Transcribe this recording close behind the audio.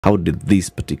How did these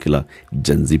particular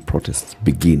Gen Z protests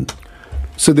begin?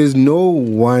 So there's no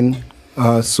one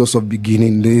source of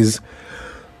beginning. There's,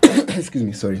 excuse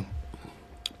me, sorry.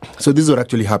 So this is what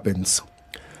actually happens.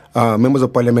 Members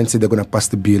of parliament say they're going to pass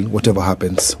the bill, whatever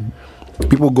happens.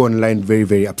 People go online very,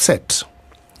 very upset.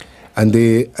 And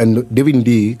David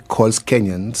D calls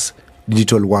Kenyans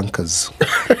digital wankers.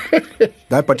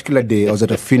 That particular day, I was at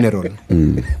a funeral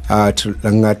at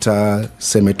Langata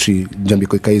Cemetery, Njambi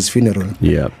Koikai's funeral.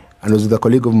 Yeah. And I was with a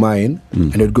colleague of mine,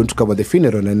 and they were going to cover the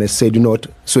funeral. And I said, you know what?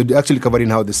 So they're actually covering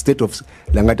how the state of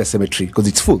Langata Cemetery, because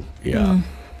it's full. Yeah.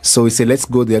 So we said, let's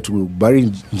go there to bury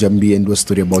Njambi and do a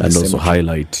story about and the also cemetery.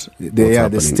 highlight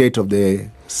The state of the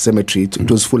cemetery. It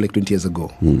was full like 20 years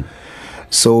ago.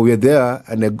 So we're there,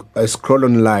 and I scroll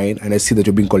online, and I see that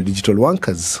you're being called digital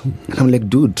wankers. And I'm like,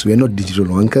 dude, we're not digital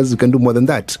wankers. We can do more than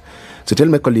that. So I tell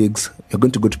my colleagues, you're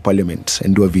going to go to Parliament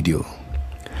and do a video.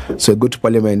 So I go to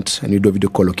Parliament, and you do a video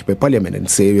called Occupy Parliament,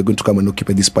 and say, we're going to come and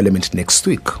occupy this Parliament next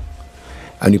week.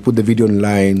 And you put the video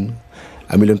online,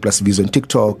 1 million plus views on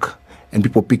TikTok, and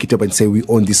people pick it up and say, we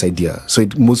own this idea. So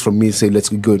it moves from me saying,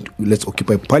 let's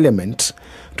occupy Parliament,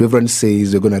 to everyone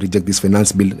says we're going to reject this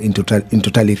finance bill in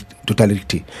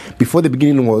totality. Before the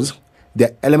beginning was, there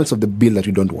are elements of the bill that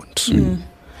we don't want.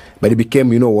 But it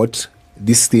became, you know what,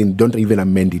 this thing, don't even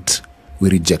amend it, we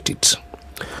reject it.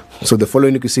 So the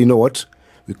following week, you say, you know what,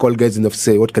 we call guys in the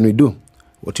say, what can we do?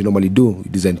 What you normally do,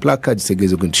 you design placards, you say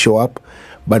guys are going to show up,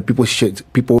 but people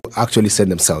actually send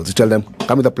themselves. You tell them,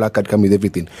 come with a placard, come with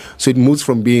everything. So it moves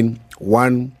from being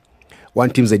one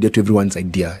team's idea to everyone's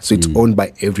idea. So it's owned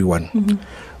by everyone.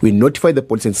 We notify the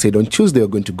police and said on Tuesday we're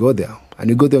going to go there. And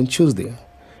we go there on Tuesday.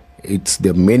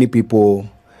 There are many people.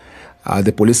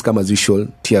 The police come as usual,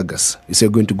 tear gas. You say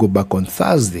we're going to go back on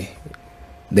Thursday.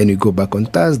 Then we go back on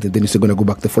Thursday. Then you say we're going to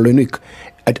go back the following week.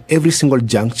 At every single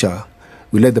juncture,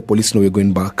 we let the police know we're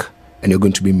going back and you're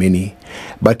going to be many.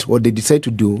 But what they decide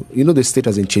to do, you know, the state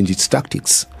hasn't changed its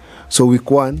tactics. So week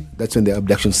one, that's when the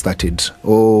abduction started.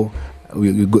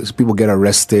 People get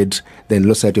arrested. Then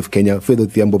Law Society of Kenya, Faith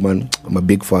Odhiambo, man, I'm a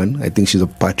big fan. I think she's a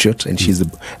patriot, and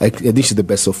I think she's the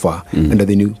best so far under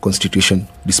the new constitution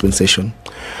dispensation.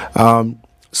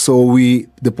 So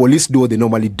the police do what they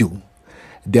normally do.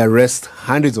 They arrest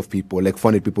hundreds of people, like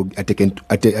 400 people are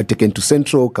taken to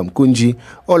Central, Kamkunji,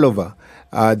 all over.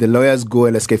 The lawyers go,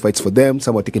 LSK fights for them.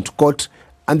 Some are taken to court,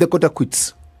 and the court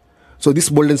acquits. So this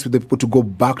boldens the people to go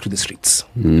back to the streets.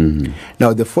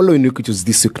 Now, the following week, which is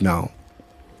this week now,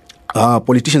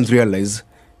 politicians realize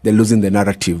they're losing the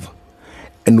narrative.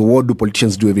 And what do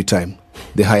politicians do every time?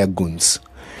 They hire goons.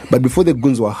 But before the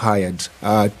goons were hired,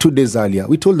 2 days earlier,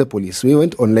 we told the police, we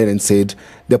went online and said,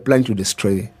 they're planning to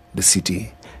destroy the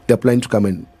city. They're planning to come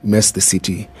and mess the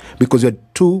city. Because we had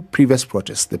 2 previous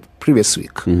protests the previous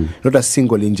week. Not a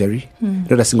single injury,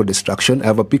 not a single destruction. I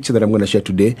have a picture that I'm going to share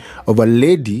today of a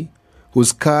lady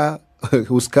whose car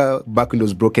back window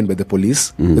was broken by the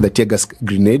police with a tear gas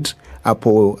grenade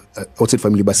outside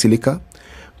Family Basilica.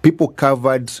 People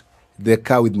covered the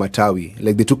car with matawi.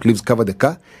 Like they took leaves, covered the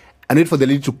car, and waited for the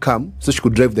lady to come so she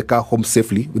could drive the car home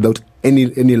safely without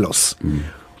any loss.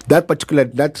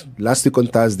 That last week on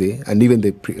Thursday, and even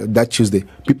that Tuesday,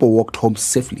 people walked home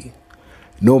safely.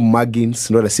 No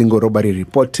muggings, not a single robbery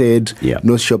reported,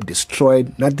 no shop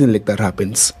destroyed, nothing like that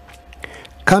happens.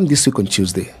 Come this week on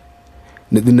Tuesday,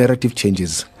 the narrative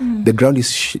changes. The ground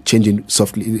is changing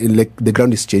softly, like the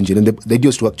ground is changing, and the idea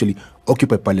is to actually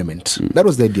occupy Parliament. That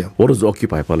was the idea. What does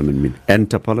occupy Parliament mean?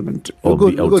 Enter Parliament or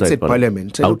be outside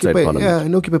Parliament? Outside Parliament. Yeah,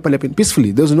 and occupy Parliament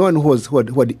peacefully. There was no one who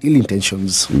had ill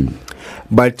intentions.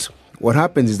 But what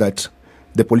happens is that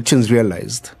the politicians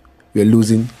realized we are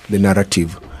losing the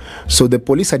narrative. So the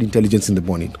police had intelligence in the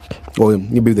morning, or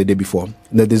maybe the day before,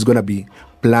 that there's going to be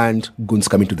planned goons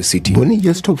coming to the city. Bonnie,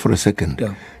 just stop for a second.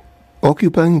 Yeah.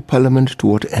 Occupying Parliament to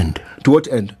what end? To what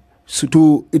end?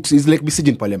 So it is like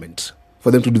besieging Parliament for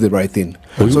them to do the right thing.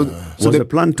 Was the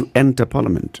plan to enter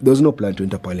Parliament? There was no plan to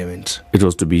enter Parliament. It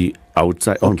was to be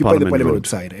outside on Occupy Parliament the Parliament Road.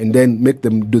 outside and then make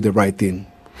them do the right thing.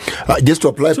 Just to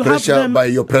apply pressure by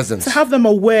your presence. To have them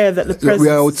aware that the presence... We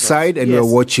are outside and we are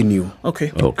watching you.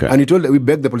 Okay. And we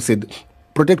begged the police, said,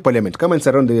 protect Parliament. Come and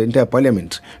surround the entire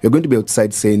Parliament. You're going to be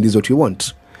outside saying this is what you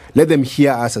want. Let them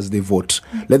hear us as they vote.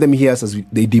 Let them hear us as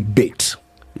they debate.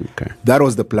 Okay. That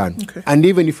was the plan. Okay. And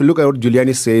even if you look at what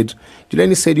Giuliani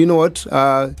said, you know what?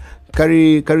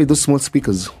 Carry those small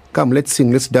speakers. Come, let's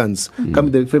sing, let's dance. Come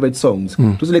with the favorite songs.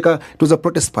 It was a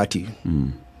protest party.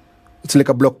 It's like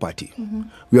a block party.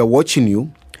 We are watching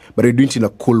you, but we're doing it in a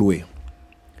cool way.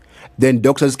 Then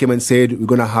doctors came and said, we're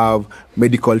going to have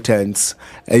medical tents.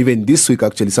 Even this week,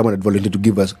 actually, someone had volunteered to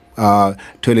give us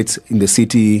toilets in the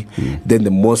city. Then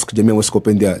the mosque, Jamia Mosque,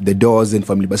 opened the doors, and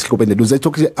Family Basket opened the doors. It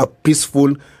took a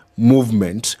peaceful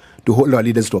movement to hold our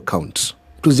leaders to account.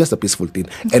 It was just a peaceful thing.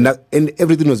 And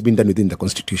everything was being done within the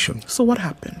constitution. So what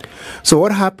happened? So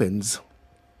what happens,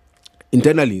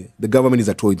 internally, the government is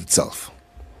at war with itself.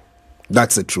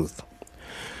 That's the truth.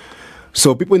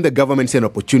 So people in the government see an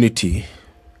opportunity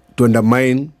to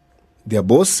undermine their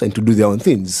boss and to do their own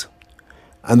things.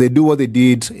 And they do what they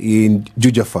did in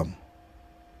Juja Farm.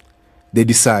 They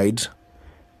decide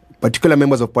particular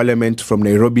members of parliament from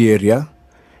Nairobi area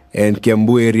and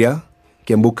Kiambu area,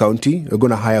 Kiambu County, are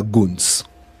going to hire goons.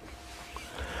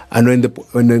 And when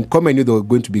Kome knew there were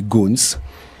going to be goons,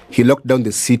 he locked down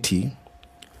the city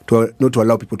not to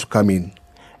allow people to come in.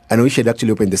 And we should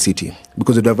actually open the city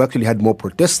because it would have actually had more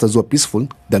protesters who are peaceful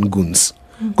than goons.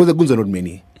 Because the goons are not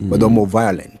many, but they're more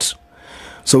violent.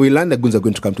 So we learn that goons are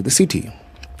going to come to the city.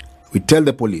 We tell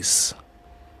the police.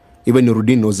 Even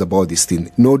Nuruddin knows about this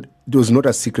thing. No, it was not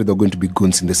a secret there were going to be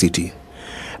goons in the city.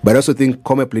 But I also think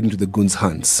Kome played into the goons'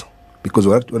 hands. Because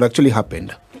what actually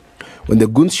happened, when the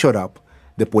goons showed up,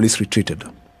 the police retreated.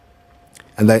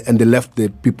 And they left the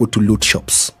people to loot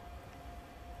shops.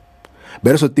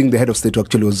 But I also think the head of state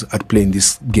actually was at play in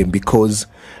this game because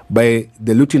by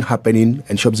the looting happening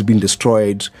and shops being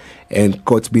destroyed and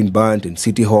courts being burnt and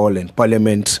city hall and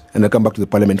parliament, and I come back to the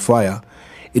parliament fire,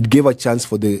 it gave a chance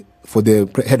for the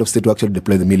head of state to actually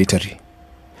deploy the military.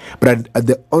 But at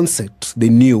the onset, they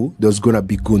knew there was going to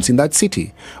be goons in that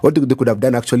city. What they could have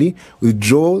done actually,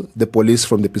 withdraw the police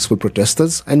from the peaceful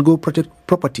protesters and go protect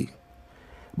property.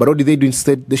 But what did they do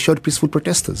instead? They shot peaceful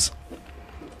protesters.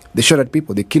 They shot at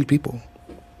people. They killed people.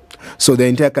 So the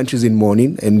entire country is in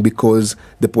mourning, and because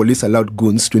the police allowed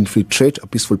goons to infiltrate a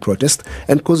peaceful protest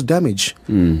and cause damage.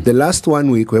 The last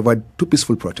 1 week, we've had 2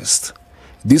 peaceful protests.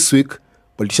 This week,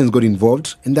 politicians got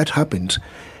involved, and that happened.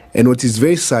 And what is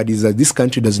very sad is that this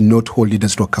country does not hold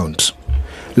leaders to account.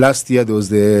 Last year, there was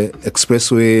the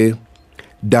expressway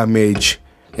damage,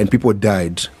 and people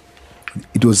died.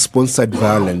 It was sponsored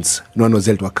violence. No one was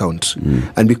held to account.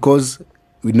 And because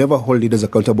we never hold leaders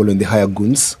accountable when they hire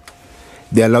goons,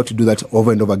 they're allowed to do that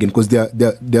over and over again because their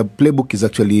playbook is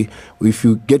actually, if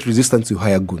you get resistance, you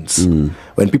hire goons.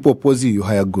 When people oppose you, you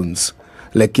hire goons.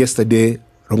 Like yesterday,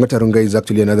 Rongata Ronga is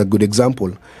actually another good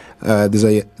example. There's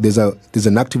an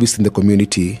activist in the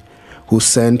community who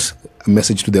sent a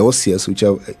message to the OCS, which I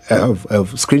have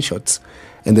screenshots,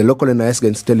 and the local NIS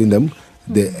guys telling them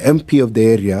the MP of the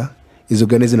area is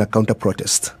organizing a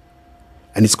counter-protest.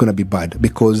 And it's going to be bad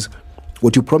because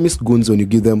what you promised goons when you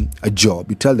give them a job,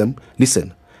 you tell them,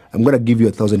 listen, I'm going to give you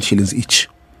 1,000 shillings each.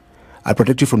 I'll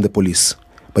protect you from the police,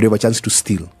 but you have a chance to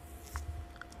steal.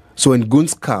 So when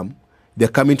goons come, they're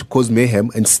coming to cause mayhem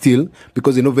and steal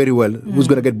because they know very well who's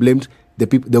going to get blamed, the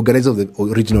organizer of the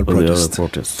original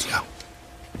protest. Yeah.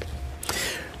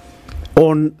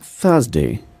 On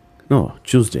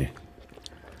Tuesday.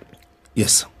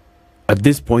 Yes. At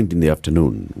this point in the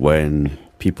afternoon, when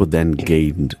people then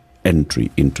gained entry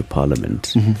into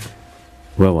Parliament,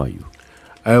 where were you?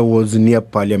 I was near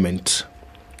Parliament,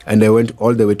 and I went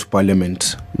all the way to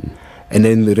Parliament, and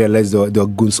then they realized there were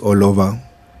goons all over,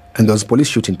 and there was police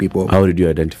shooting people. How did you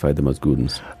identify them as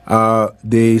goons?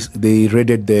 They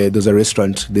raided there's a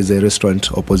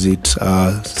restaurant opposite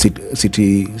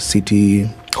City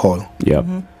Hall.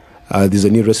 Yeah. There's a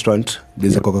new restaurant.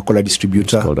 There's a Coca-Cola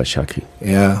distributor. It's called Ashaki.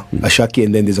 Yeah, Ashaki,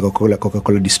 and then there's a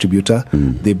Coca-Cola distributor.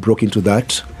 They broke into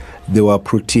that. There were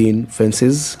protein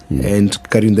fences and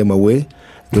carrying them away.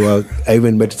 I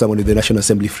even met someone in the National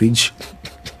Assembly fridge.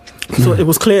 So it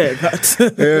was clear that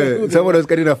someone was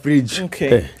carrying a fridge.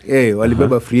 Okay. Yeah,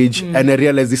 Alibaba fridge, and I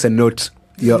realized this are not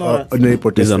your ordinary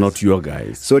protesters. These are not your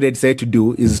guys. So what they decided to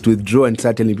do is to withdraw and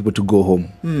start telling people to go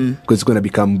home because it's going to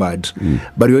become bad.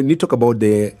 But when you talk about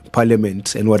the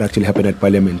Parliament and what actually happened at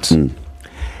Parliament,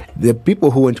 the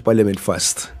people who went to Parliament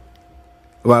first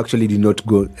actually did not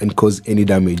go and cause any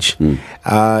damage.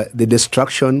 The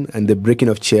destruction and the breaking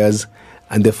of chairs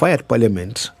and the fire at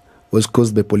Parliament was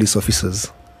caused by police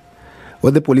officers.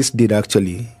 What the police did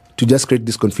actually, to just create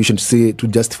this confusion, to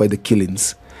justify the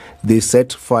killings, they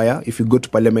set fire. If you go to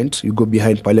Parliament, you go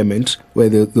behind Parliament where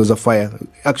there was a fire.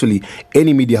 Actually,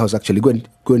 any media house actually go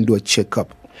and do a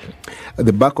checkup. At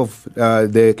the back of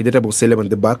the Kenyatta Mausoleum on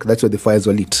the back, that's where the fires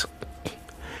were lit.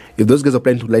 If those guys were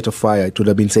planning to light a fire, it would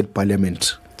have been said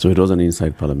Parliament. So it wasn't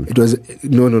inside Parliament? It was,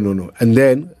 no. And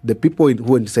then the people who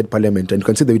were inside Parliament, and you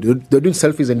can see they're doing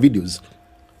selfies and videos.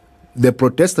 The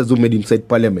protesters who made inside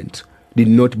Parliament did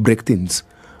not break things.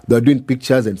 They were doing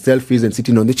pictures and selfies and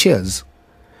sitting on the chairs.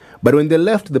 But when they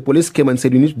left, the police came and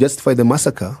said, you need to justify the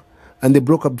massacre. And they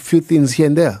broke up a few things here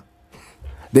and there.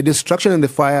 The destruction and the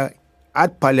fire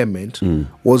at Parliament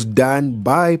was done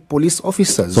by police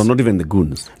officers. So not even the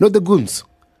goons? Not the goons.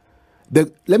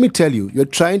 Let me tell you, you're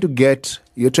trying to get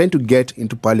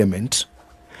into Parliament,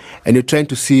 and you're trying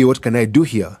to see, what can I do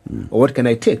here? Or what can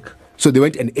I take? So they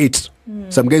went and ate.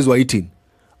 Some guys were eating.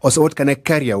 Also, what can I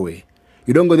carry away?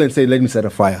 You don't go there and say, let me start a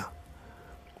fire.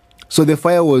 So the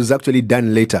fire was actually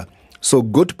done later. So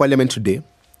go to Parliament today,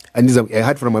 and this I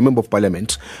heard from a member of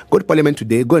Parliament, go to Parliament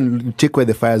today, go and check where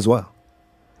the fires were.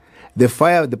 The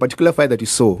particular fire that you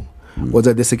saw was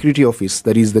at the security office,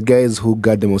 that is the guys who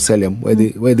guard the mausoleum, where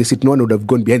they sit. No one would have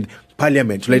gone behind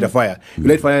Parliament to light a fire. You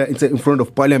light fire in front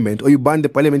of Parliament, or you burn the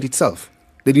Parliament itself.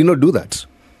 They did not do that.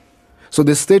 So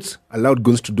the state allowed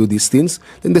goons to do these things.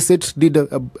 Then the state did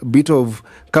a bit of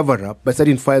cover-up by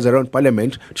setting fires around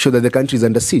Parliament to show that the country is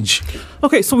under siege.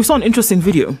 Okay, so we saw an interesting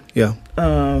video Yeah.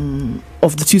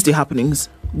 of the Tuesday happenings,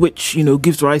 which,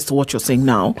 gives rise to what you're saying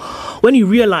now. When you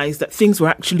realize that things were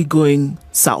actually going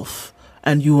south,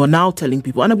 and you are now telling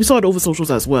people, and we saw it over socials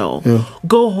as well,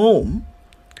 go home,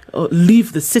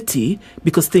 leave the city,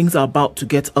 because things are about to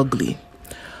get ugly.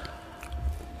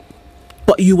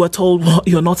 But you were told, well,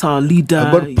 you're not our leader.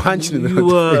 I got punched in the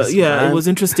face, man. It was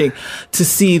interesting to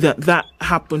see that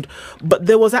happened. But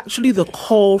there was actually the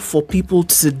call for people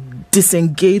to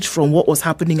disengage from what was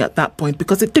happening at that point,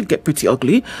 because it did get pretty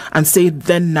ugly, and say,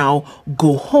 then now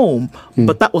go home.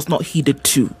 But that was not heeded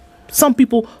too. Some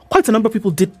people, quite a number of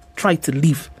people, did try to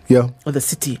leave the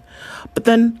city. But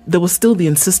then there was still the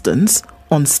insistence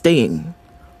on staying.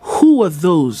 Who were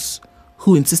those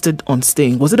who insisted on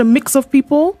staying? Was it a mix of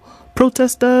people?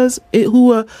 Protesters who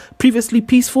were previously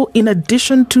peaceful, in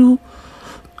addition to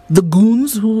the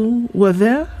goons who were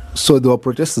there? So there were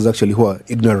protesters actually who are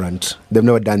ignorant. They've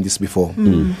never done this before.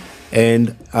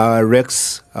 And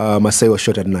Rex Masai was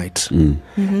shot at night.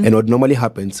 And what normally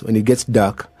happens, when it gets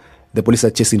dark, the police are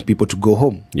chasing people to go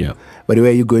home. Yeah. But where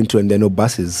are you going to? And there are no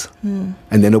buses. And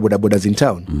there are no bodas in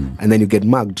town. And then you get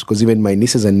mugged, because even my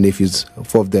nieces and nephews,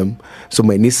 4 of them. So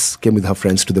my niece came with her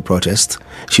friends to the protest.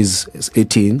 She's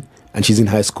 18 and she's in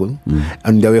high school. And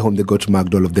on their way home, they got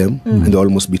mugged, all of them, and they're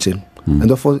almost beaten. And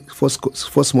there were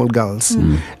four small girls.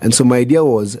 And so my idea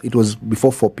was, it was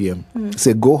before 4 p.m.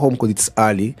 Say, go home because it's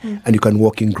early and you can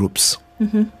walk in groups.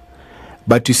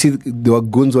 But you see, there were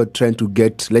goons who were trying to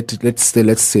get, let's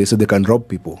say, so they can rob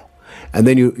people. And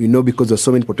then, you know, because there were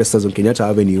so many protesters on Kenyatta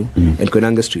Avenue and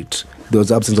Koinange Street, there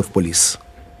was absence of police.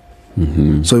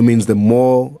 So it means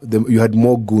you had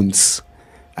more goons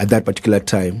at that particular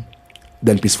time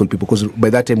than peaceful people. Because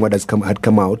by that time, what had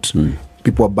come out,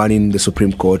 people were burning the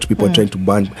Supreme Court, people were trying to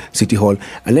burn City Hall.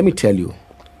 And let me tell you,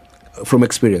 from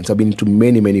experience, I've been to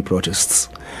many, many protests.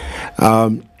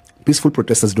 Peaceful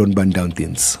protesters don't burn down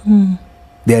things.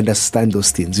 They understand those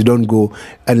things. You don't go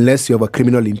unless you have a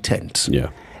criminal intent. Yeah.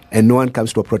 And no one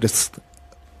comes to a protest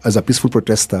as a peaceful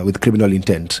protester with criminal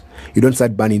intent. You don't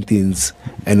start burning things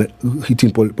and hitting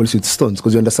police with stones,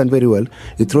 because you understand very well,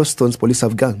 you throw stones, police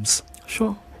have guns.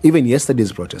 Sure. Even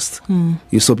yesterday's protest,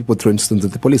 you saw people throwing stones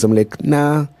at the police. I'm like,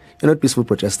 nah, you're not peaceful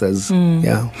protesters.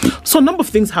 Yeah. So a number of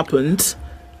things happened.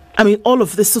 I mean, all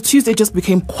of this. So Tuesday just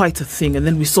became quite a thing. And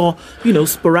then we saw,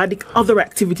 sporadic other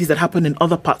activities that happened in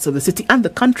other parts of the city and the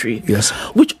country. Yes.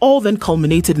 Which all then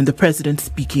culminated in the president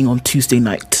speaking on Tuesday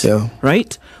night. Yeah.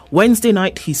 Right? Wednesday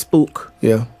night, he spoke.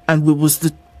 Yeah. And it was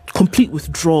the complete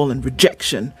withdrawal and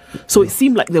rejection. So it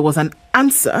seemed like there was an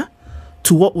answer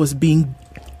to what was being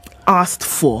asked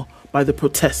for by the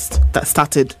protest that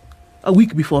started a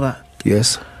week before that.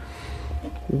 Yes.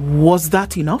 Was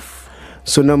that enough?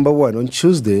 So number one, on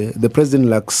Tuesday, the president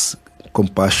lacks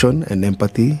compassion and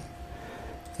empathy,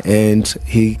 and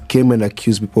he came and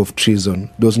accused people of treason.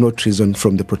 There was no treason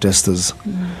from the protesters.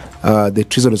 The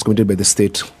treason was committed by the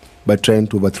state by trying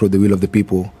to overthrow the will of the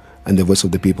people and the voice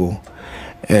of the people.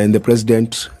 And the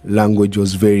president's language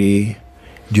was very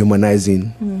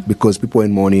dehumanizing, because people were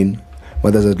in mourning.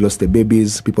 Mothers had lost their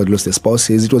babies, people had lost their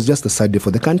spouses. It was just a sad day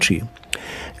for the country.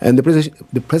 And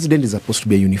the president is supposed to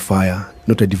be a unifier,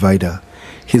 not a divider.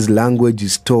 His language,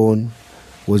 his tone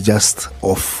was just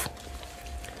off.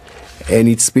 And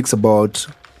it speaks about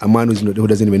a man who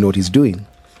doesn't even know what he's doing.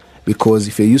 Because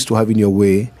if you're used to having your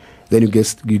way, then you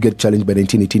get challenged by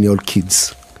 19, 18-year-old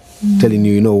kids telling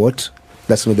you, you know what,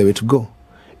 that's not the way to go.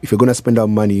 If you're going to spend our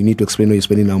money, you need to explain where you're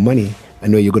spending our money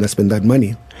and where you're going to spend that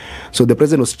money. So the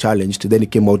president was challenged. Then he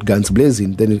came out guns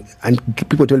blazing. And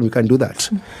people tell him we can't do that.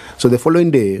 So the following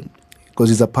day, because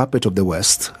he's a puppet of the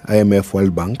West, IMF,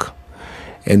 World Bank,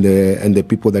 and the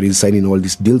people that he's signing all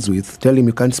these deals with, tell him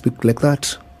you can't speak like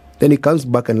that. Then he comes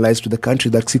back and lies to the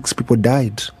country that 6 people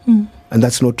died. And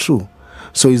that's not true.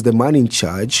 So is the man in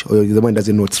charge, or the man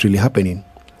doesn't know what's really happening,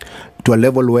 to a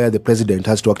level where the president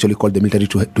has to actually call the military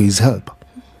to his help?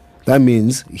 That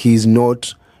means he's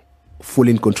not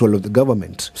fully in control of the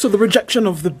government. So the rejection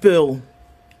of the bill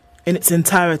in its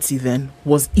entirety then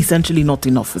was essentially not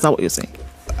enough. Is that what you're saying?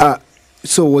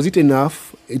 So was it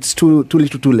enough? It's too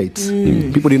little too late.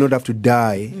 People did not have to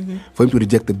die for him to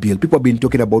reject the bill. People have been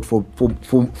talking about for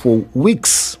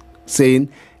weeks, saying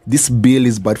this bill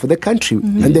is bad for the country.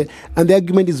 And the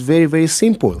argument is very, very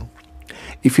simple.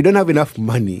 If you don't have enough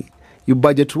money, you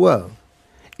budget well.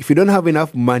 If you don't have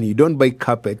enough money, you don't buy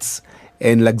carpets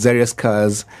and luxurious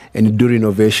cars and do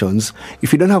renovations.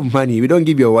 If you don't have money, you don't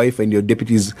give your wife and your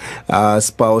deputy's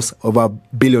spouse over 1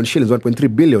 billion shillings,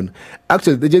 1.3 billion.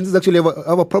 Actually, the Gen Zs actually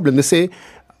have a problem. They say,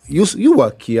 you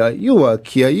work here, you work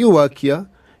here, you work here.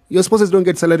 Your spouses don't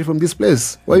get salary from this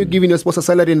place. Why are you giving your spouse a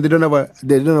salary and they don't have a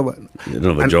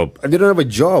job? They don't have a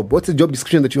job. What's the job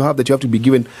description that you have to be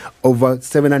given over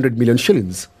 700 million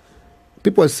shillings?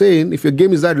 People are saying, if your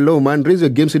game is that low, man, raise your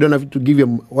game so you don't have to give your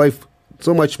wife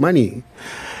so much money.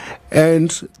 And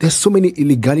there's so many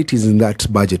illegalities in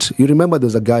that budget. You remember there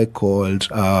was a guy called,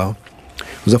 he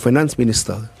was a finance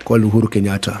minister called Uhuru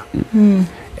Kenyatta.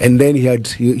 And then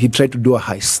he tried to do a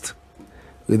heist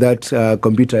with that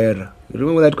computer error. You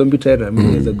remember that computer error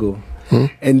many years ago?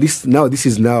 And this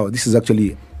is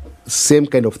actually same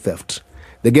kind of theft.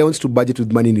 The guy wants to budget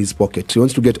with money in his pocket. He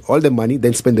wants to get all the money,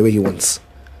 then spend the way he wants.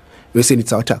 We're saying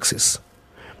it's our taxes.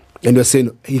 And we're saying,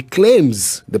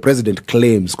 the president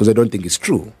claims, because I don't think it's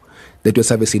true, that we're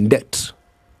servicing debt.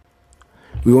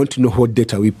 We want to know what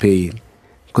debt are we paying.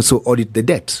 So audit the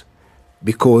debt.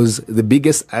 Because the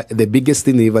biggest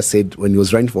thing he ever said when he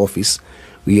was running for office,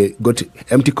 we got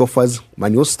empty coffers,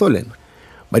 money was stolen.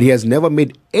 But he has never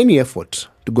made any effort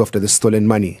to go after the stolen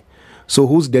money. So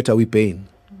whose debt are we paying?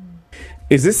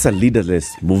 Is this a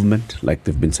leaderless movement, like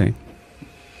they've been saying?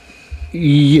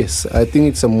 Yes, I think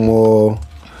it's a more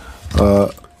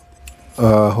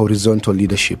horizontal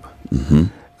leadership.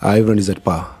 Everyone is at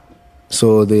par.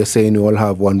 So they're saying we all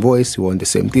have one voice, we want the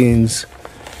same things.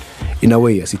 In a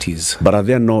way, yes, it is. But are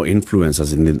there no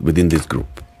influencers within this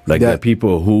group? Like there are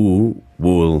people who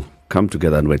will come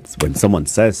together and when someone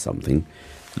says something,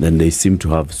 then they seem to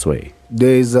have sway.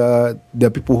 There are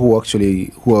people who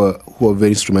are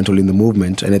very instrumental in the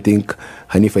movement, and I think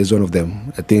Hanifa is one of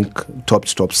them. I think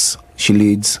Tops, she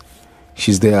leads,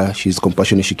 she's there, she's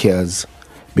compassionate, she cares,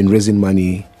 been raising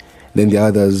money. Then the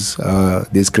others,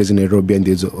 there's Crazy Nairobi and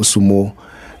there's Osumo.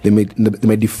 They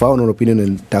may differ on opinion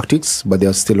and tactics, but they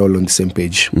are still all on the same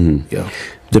page. Yeah.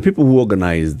 The people who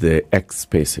organize the X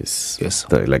spaces, yes,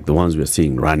 like the ones we're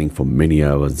seeing running for many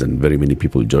hours and very many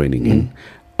people joining in,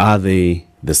 are they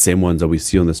the same ones that we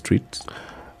see on the streets?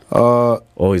 Or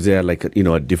is there like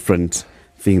a different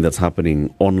thing that's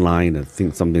happening online? I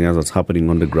think something else that's happening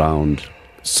on the ground.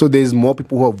 So there's more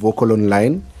people who are vocal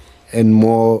online and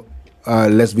more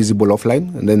less visible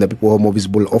offline, and then the people who are more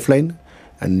visible offline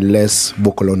and less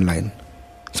vocal online.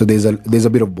 So there's a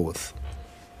bit of both.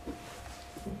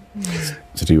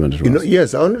 So do you want to ask?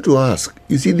 Yes, I wanted to ask.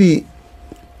 You see,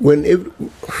 when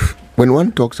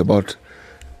one talks about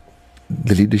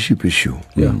the leadership issue,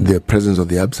 the presence or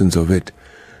the absence of it,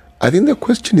 I think the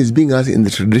question is being asked in the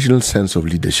traditional sense of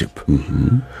leadership.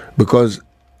 Because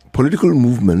political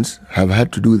movements have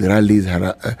had to do with rallies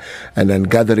and then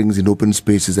gatherings in open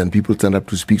spaces and people stand up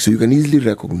to speak, so you can easily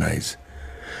recognize.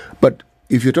 But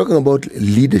if you're talking about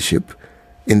leadership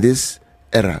in this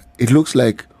era, it looks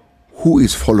like who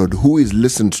is followed, who is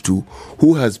listened to,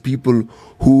 who has people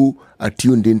who are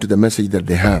tuned into the message that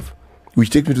they have.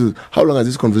 Which takes me to how long has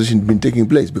this conversation been taking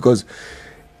place? Because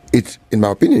in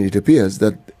my opinion, it appears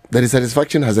that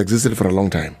dissatisfaction has existed for a long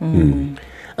time.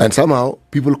 And somehow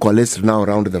people coalesced now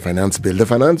around the finance bill. The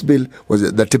finance bill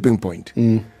was the tipping point.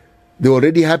 They were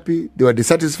already happy, they were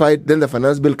dissatisfied, then the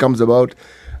finance bill comes about,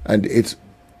 and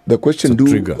the question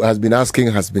has been asking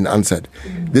has been answered.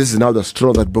 This is now the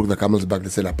straw that broke the camel's back. They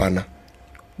said, Apana.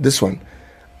 This one.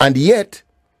 And yet,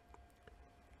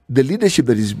 the leadership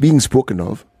that is being spoken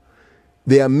of,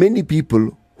 there are many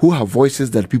people who have voices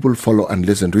that people follow and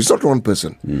listen to. It's not one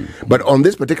person. But on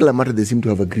this particular matter, they seem to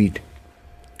have agreed.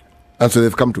 And so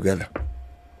they've come together.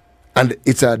 And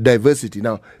it's a diversity.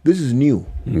 Now, this is new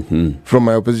from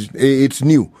my opposition. It's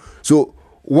new. So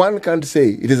one can't say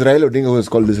it is Raila Odinga who has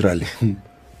called this rally.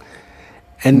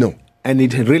 And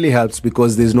it really helps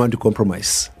because there's no one to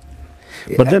compromise.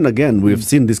 But then again, we've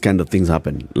seen these kind of things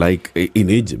happen. Like in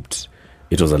Egypt,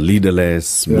 It was a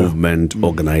leaderless movement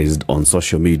organized on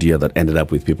social media that ended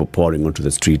up with people pouring onto the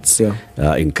streets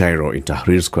in Cairo, in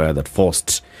Tahrir Square, that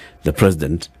forced the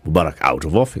president, Mubarak, out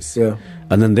of office.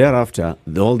 And then thereafter,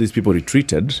 all these people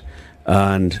retreated,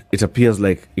 and it appears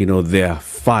like, their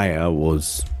fire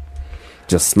was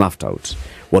just snuffed out.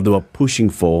 What they were pushing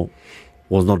for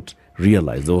was not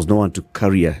realized. There was no one to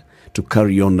carry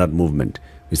on that movement.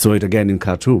 We saw it again in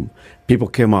Khartoum. People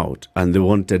came out and they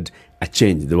wanted a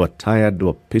change. They were tired, they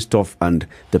were pissed off, and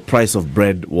the price of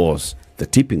bread was the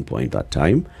tipping point that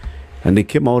time. And they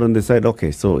came out and they said,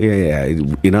 okay, so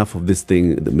enough of this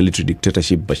thing, the military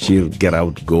dictatorship, Bashir, get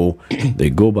out, go.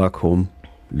 They go back home.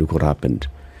 Look what happened.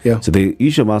 So the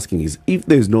issue I'm asking is, if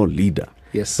there is no leader,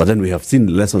 but then we have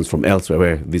seen lessons from elsewhere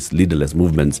where these leaderless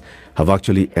movements have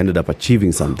actually ended up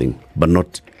achieving something, but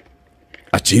not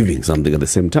achieving something at the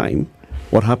same time.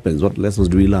 What happens? What lessons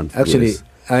do we learn? Actually,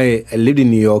 I lived in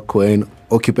New York when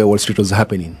Occupy Wall Street was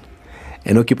happening.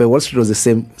 And Occupy Wall Street was the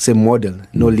same model.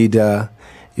 No leader.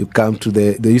 You come to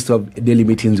they used to have daily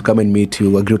meetings, you come and meet,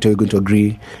 you agree what you're going to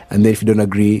agree, and then if you don't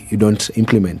agree, you don't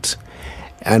implement.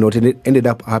 And what ended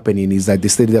up happening is that they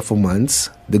stayed there for months,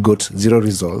 they got zero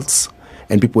results,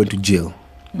 and people went to jail.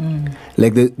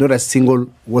 Like not a single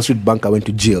Wall Street banker went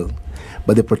to jail,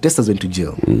 but the protesters went to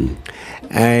jail.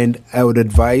 And I would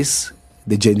advise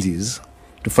the Gen Zs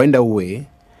to find a way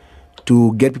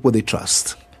to get people they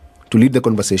trust, to lead the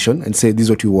conversation and say, this is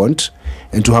what you want,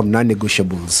 and to have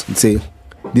non-negotiables and say,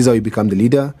 this is how you become the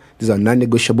leader, these are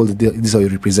non-negotiables, this is how you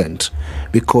represent.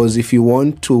 Because if you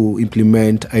want to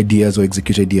implement ideas or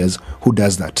execute ideas, who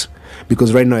does that?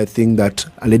 Because right now I think that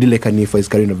a lady like Hanifa is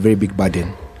carrying a very big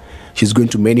burden. She's going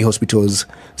to many hospitals,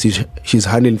 she's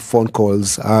handling phone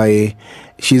calls, her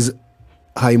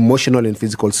emotional and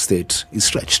physical state is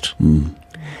stretched.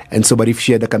 And so, but if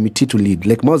she had a committee to lead,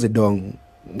 like Mao Zedong,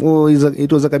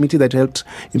 it was a committee that helped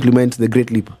implement the Great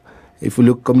Leap. If you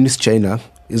look, Communist China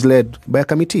is led by a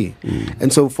committee.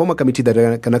 And so form a committee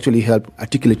that can actually help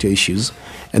articulate your issues,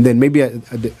 and then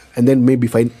maybe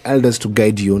find elders to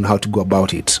guide you on how to go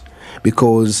about it.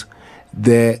 Because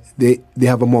they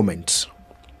have a moment.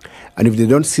 And if they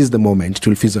don't seize the moment, it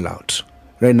will fizzle out.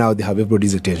 Right now, they have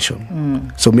everybody's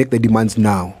attention. So make the demands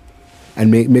now and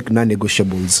make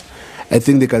non-negotiables. I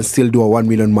think they can still do a 1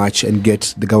 million march and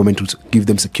get the government to give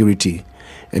them security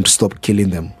and to stop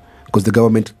killing them. Because the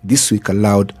government this week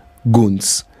allowed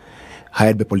goons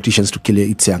hired by politicians to kill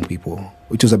its young people,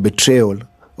 which was a betrayal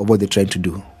of what they're trying to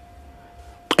do.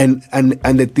 And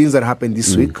the things that happened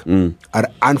this week are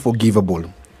unforgivable.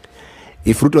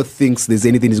 If Ruto thinks there's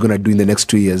anything he's going to do in the next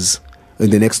 2 years, in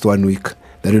the next 1 week,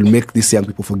 that will make these young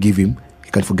people forgive him,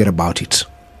 he can forget about it.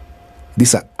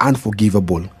 These are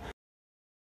unforgivable.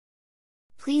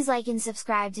 Please like and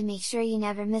subscribe to make sure you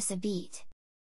never miss a beat.